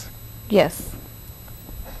things. Yes.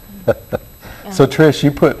 So Trish,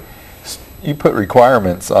 you put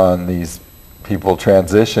requirements on these people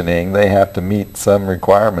transitioning. They have to meet some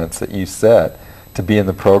requirements that you set to be in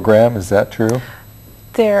the program. Is that true?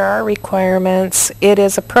 There are requirements. It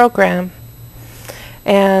is a program,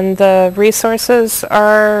 and the resources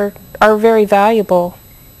are very valuable.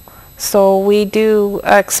 So we do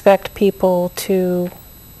expect people to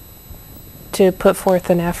put forth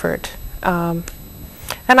an effort.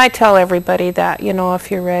 And I tell everybody that, you know, if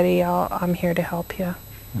you're ready, I'm here to help you.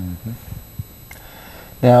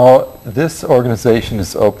 Now, this organization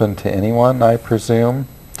is open to anyone, I presume,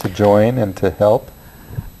 to join and to help?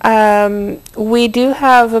 We do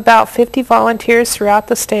have about 50 volunteers throughout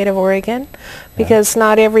the state of Oregon, because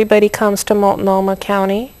not everybody comes to Multnomah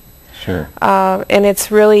County. Sure. And it's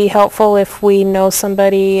really helpful if we know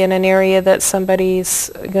somebody in an area that somebody's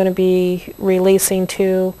going to be releasing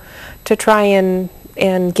to try and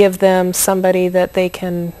give them somebody that they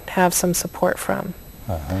can have some support from.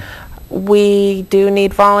 We do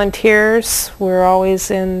need volunteers. We're always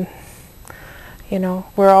we're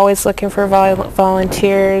always looking for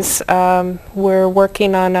volunteers. We're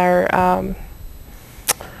working on our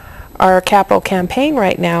capital campaign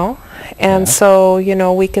right now. And so, you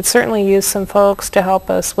know, we could certainly use some folks to help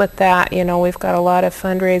us with that. You know, we've got a lot of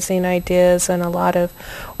fundraising ideas and a lot of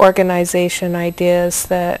organization ideas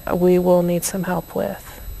that we will need some help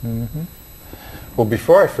with. Well,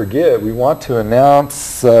 before I forget, we want to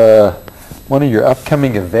announce one of your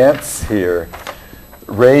upcoming events here.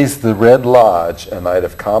 Raise the Red Lodge, a night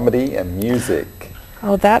of comedy and music.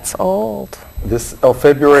 Oh, that's old.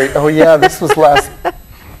 February, yeah, this was last...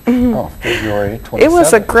 February 27th. It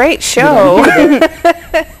was a great show.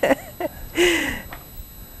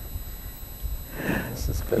 This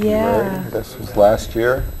is February. This was last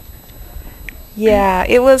year. Yeah,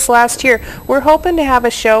 it was last year. We're hoping to have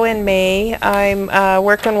a show in May. I'm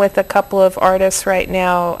working with a couple of artists right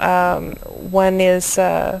now. One is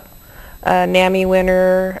a NAMI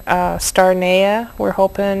winner, Starnea, we're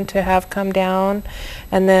hoping to have come down.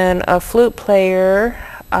 And then a flute player.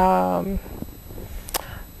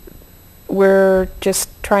 We're just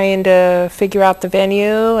trying to figure out the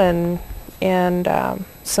venue and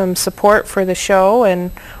some support for the show,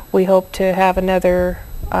 and we hope to have another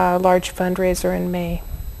large fundraiser in May.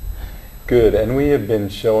 Good, and we have been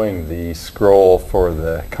showing the scroll for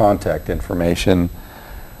the contact information.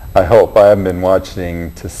 I hope, I haven't been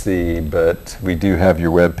watching to see, but we do have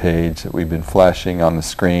your web page that we've been flashing on the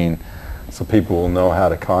screen so people will know how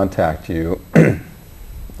to contact you.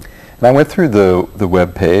 And I went through the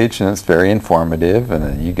web page, and it's very informative,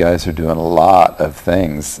 and you guys are doing a lot of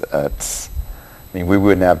things. I mean, we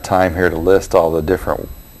wouldn't have time here to list all the different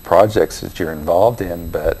projects that you're involved in,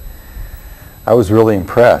 but I was really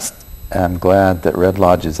impressed. I'm glad that Red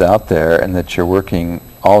Lodge is out there and that you're working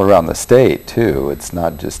all around the state too. It's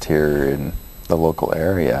not just here in the local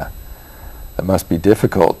area. It must be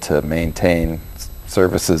difficult to maintain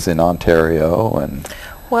services in Ontario. And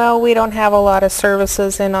well, we don't have a lot of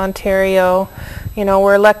services in Ontario. You know,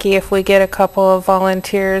 we're lucky if we get a couple of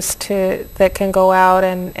volunteers that can go out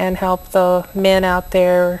and help the men out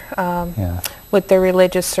there with their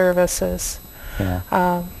religious services.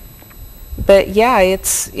 Yeah. But yeah,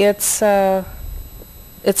 it's a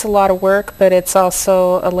lot of work, but it's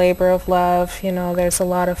also a labor of love. You know, there's a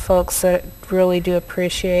lot of folks that really do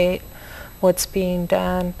appreciate what's being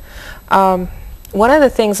done. One of the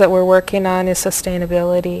things that we're working on is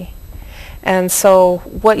sustainability. And so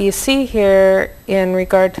what you see here in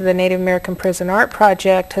regard to the Native American Prison Art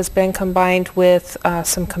Project has been combined with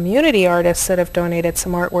some community artists that have donated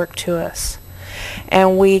some artwork to us.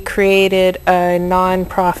 And we created a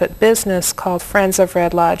non-profit business called Friends of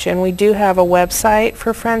Red Lodge, and we do have a website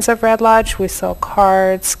for Friends of Red Lodge. We sell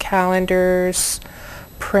cards, calendars,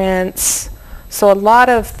 prints. So a lot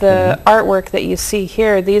of the artwork that you see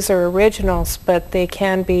here, these are originals, but they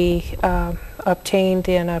can be obtained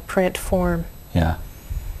in a print form. Yeah,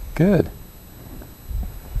 good.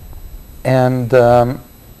 And do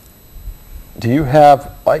you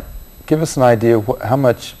have, like, give us an idea of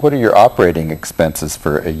what are your operating expenses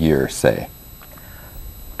for a year, say?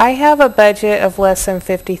 I have a budget of less than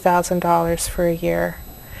 $50,000 for a year.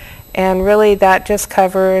 And really that just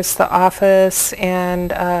covers the office,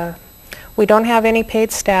 and we don't have any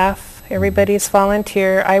paid staff. Everybody's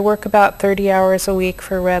volunteer. I work about 30 hours a week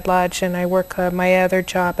for Red Lodge, and I work my other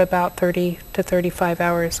job about 30 to 35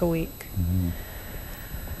 hours a week. Mm-hmm.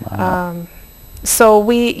 Wow. So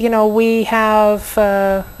we have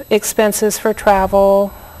expenses for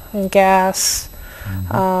travel and gas,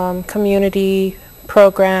 community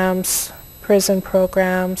programs, prison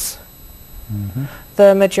programs. Mm-hmm.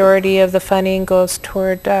 The majority of the funding goes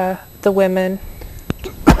toward the women.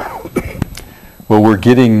 Well, we're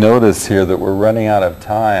getting notice here that we're running out of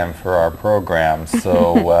time for our program,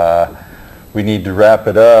 so we need to wrap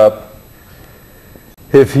it up.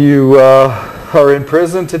 If you are in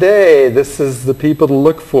prison today, this is the people to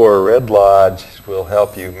look for. Red Lodge will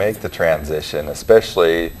help you make the transition,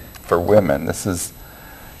 especially for women.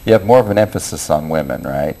 You have more of an emphasis on women,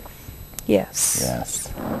 right? Yes.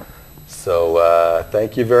 Yes. So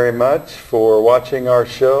thank you very much for watching our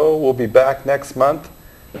show. We'll be back next month,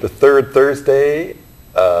 the third Thursday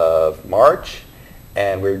of March,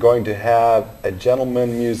 and we're going to have a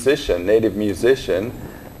gentleman musician, native musician,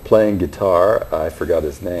 playing guitar. I forgot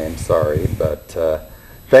his name, sorry, but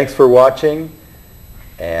thanks for watching,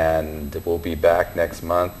 and we'll be back next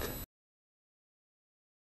month.